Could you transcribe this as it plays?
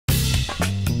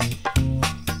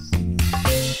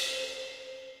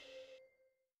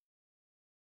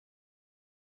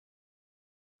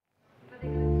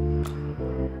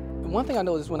One thing I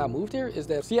noticed when I moved here is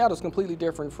that Seattle's completely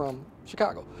different from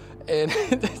Chicago. And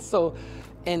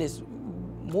and it's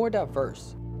more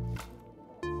diverse.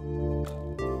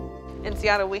 In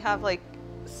Seattle, we have like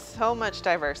so much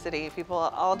diversity, people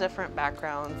of all different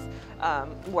backgrounds,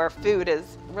 where food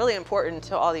is really important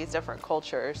to all these different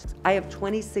cultures. I have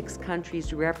 26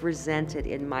 countries represented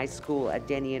in my school at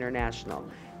Denny International.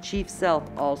 Chief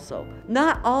Sealth also.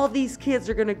 Not all these kids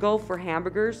are gonna go for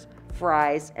hamburgers,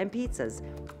 fries, and pizzas.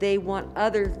 They want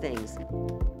other things.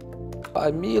 I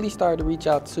immediately started to reach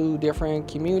out to different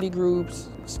community groups,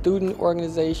 student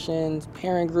organizations,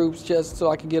 parent groups, just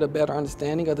so I could get a better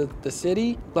understanding of the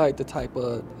city, like the type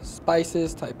of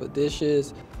spices, type of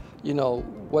dishes,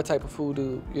 what type of food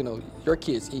do, your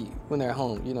kids eat when they're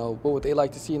home, what would they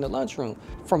like to see in the lunchroom.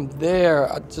 From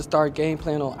there, I just started game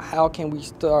planning on how can we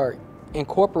start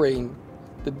incorporating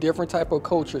the different type of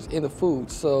cultures in the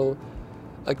food. So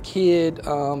a kid,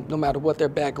 no matter what their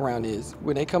background is,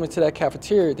 when they come into that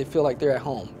cafeteria, they feel like they're at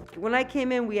home. When I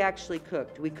came in, we actually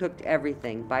cooked. We cooked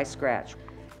everything by scratch.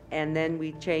 And then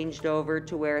we changed over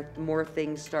to where more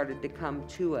things started to come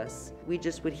to us. We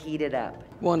just would heat it up.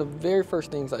 One of the very first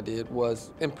things I did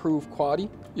was improve quality,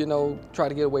 try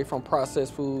to get away from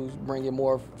processed foods, bring in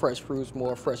more fresh fruits,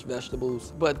 more fresh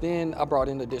vegetables. But then I brought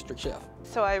in the district chef.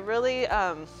 So I really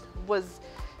was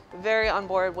very on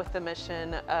board with the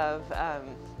mission of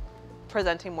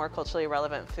presenting more culturally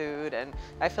relevant food, and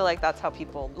I feel like that's how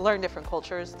people learn different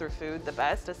cultures through food the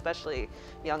best, especially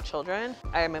young children.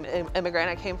 I am an immigrant.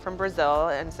 I came from Brazil,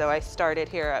 and so I started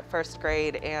here at first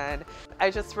grade, and I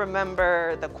just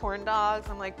remember the corn dogs.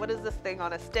 I'm like, what is this thing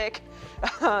on a stick?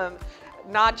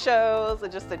 Nachos,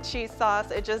 and just the cheese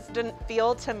sauce. It just didn't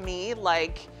feel to me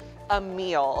like a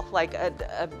meal, like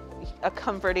a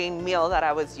comforting meal that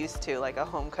I was used to, like a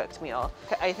home-cooked meal.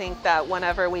 I think that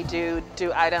whenever we do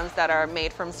items that are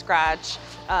made from scratch,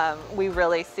 we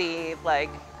really see like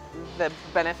the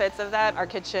benefits of that. Our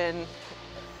kitchen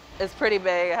is pretty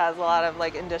big, it has a lot of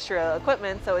like industrial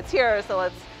equipment, so it's here, so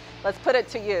let's put it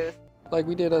to use. Like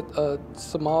we did a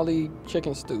Somali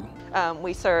chicken stew.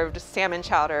 We served salmon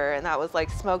chowder, and that was like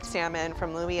smoked salmon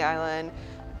from Louis Island.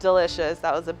 Delicious,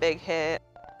 that was a big hit.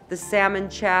 The salmon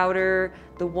chowder,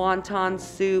 the wonton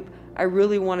soup, I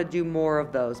really want to do more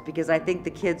of those because I think the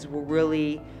kids will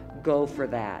really go for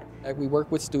that. We work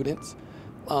with students.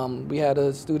 We had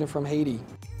a student from Haiti.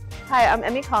 Hi, I'm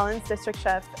Emmy Collins, District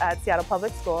Chef at Seattle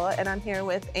Public School, and I'm here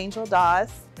with Angel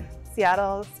Dawes,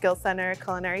 Seattle Skills Center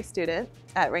culinary student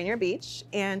at Rainier Beach,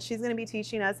 and she's going to be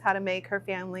teaching us how to make her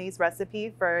family's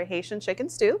recipe for Haitian chicken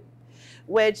stew,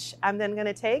 which I'm then going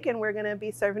to take, and we're going to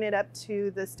be serving it up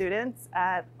to the students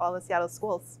at all the Seattle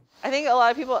schools. I think a lot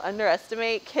of people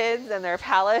underestimate kids and their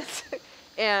palates.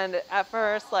 And at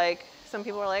first, like, some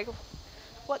people were like,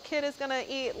 what kid is going to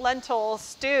eat lentil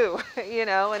stew?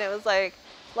 And it was like,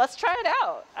 let's try it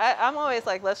out. I'm always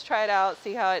like, let's try it out,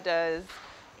 see how it does.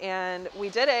 And we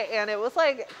did it, and it was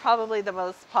like probably the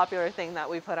most popular thing that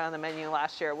we put on the menu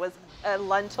last year was a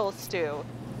lentil stew.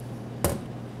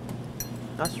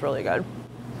 That's really good.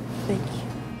 Thank you.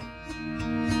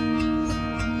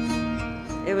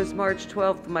 It was March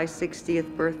 12th, my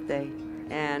 60th birthday,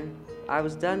 and I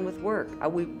was done with work.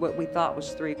 What we thought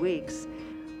was 3 weeks.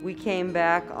 We came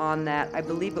back on that, I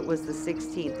believe it was the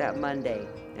 16th, that Monday,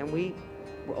 and we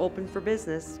were open for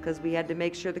business because we had to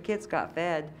make sure the kids got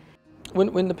fed.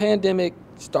 When the pandemic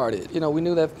started, we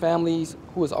knew that families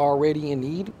who was already in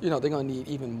need, they're going to need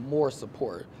even more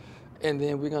support. And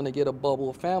then we're going to get a bubble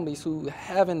of families who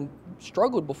haven't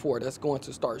struggled before that's going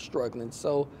to start struggling.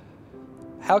 So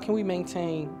how can we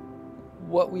maintain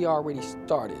what we already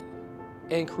started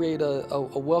and create a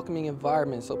welcoming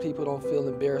environment so people don't feel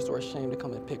embarrassed or ashamed to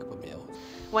come and pick up a meal?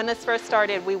 When this first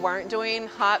started, we weren't doing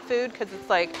hot food because it's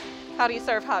like, how do you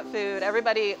serve hot food?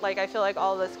 Everybody, like I feel like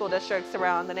all the school districts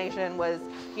around the nation was,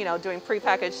 doing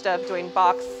prepackaged stuff, doing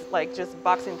just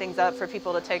boxing things up for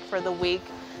people to take for the week.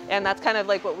 And that's kind of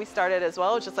like what we started as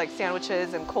well, just like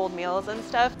sandwiches and cold meals and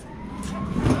stuff.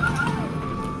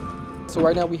 So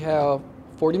right now we have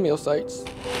 40 meal sites.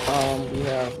 We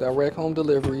have direct home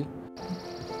delivery.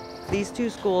 These two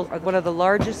schools are one of the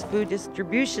largest food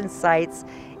distribution sites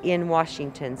in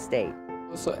Washington State.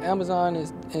 So Amazon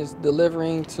is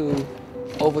delivering to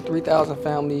over 3,000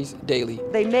 families daily.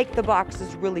 They make the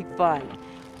boxes really fun.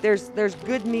 There's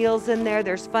good meals in there,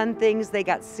 there's fun things. They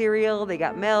got cereal, they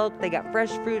got milk, they got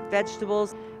fresh fruit,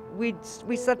 vegetables. I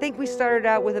think we started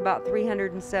out with about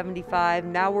 375.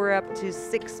 Now we're up to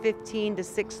 615 to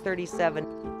 637.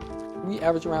 We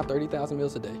average around 30,000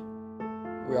 meals a day.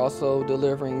 We're also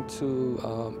delivering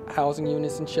to housing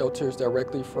units and shelters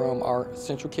directly from our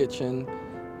central kitchen.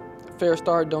 Fair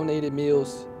Start donated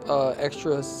meals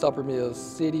extra supper meals.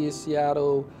 City of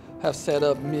Seattle have set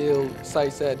up meal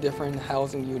sites at different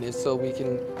housing units so we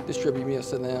can distribute meals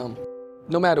to them.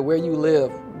 No matter where you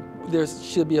live, there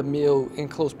should be a meal in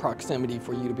close proximity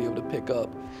for you to be able to pick up.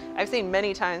 I've seen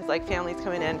many times like families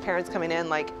coming in, parents coming in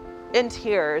like in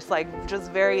tears, like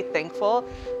just very thankful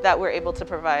that we're able to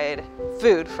provide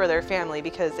food for their family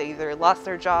because they either lost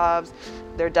their jobs,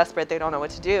 they're desperate, they don't know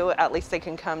what to do. At least they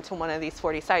can come to one of these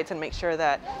 40 sites and make sure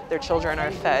that their children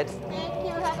are fed. Thank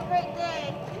you, have a great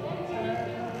day.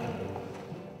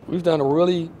 We've done a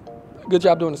really good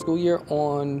job during the school year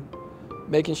on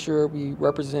making sure we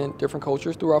represent different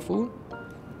cultures through our food.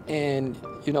 And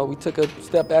you know, we took a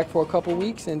step back for a couple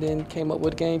weeks and then came up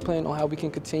with a game plan on how we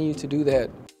can continue to do that.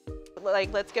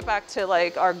 Like, let's get back to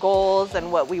like our goals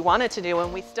and what we wanted to do,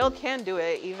 and we still can do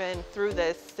it even through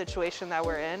this situation that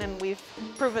we're in, and we've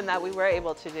proven that we were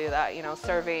able to do that, you know,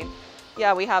 serving.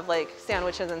 Yeah, we have like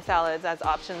sandwiches and salads as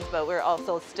options, but we're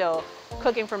also still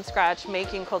cooking from scratch,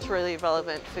 making culturally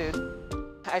relevant food.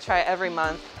 I try every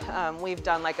month. We've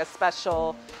done like a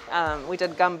special, we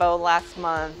did gumbo last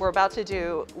month. We're about to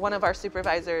do, one of our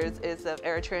supervisors is of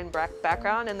Eritrean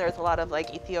background, and there's a lot of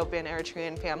like Ethiopian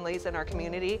Eritrean families in our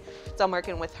community. So I'm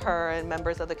working with her and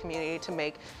members of the community to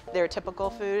make their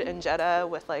typical food, injera,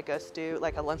 with like a stew,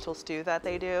 like a lentil stew that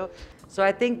they do. So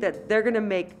I think that they're gonna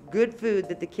make good food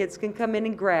that the kids can come in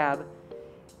and grab,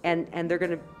 and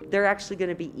they're actually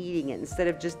gonna be eating it instead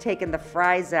of just taking the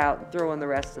fries out and throwing the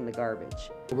rest in the garbage.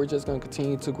 We're just going to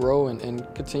continue to grow and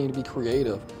continue to be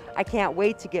creative. I can't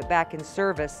wait to get back in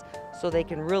service so they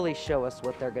can really show us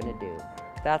what they're gonna do.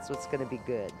 That's what's gonna be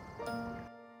good.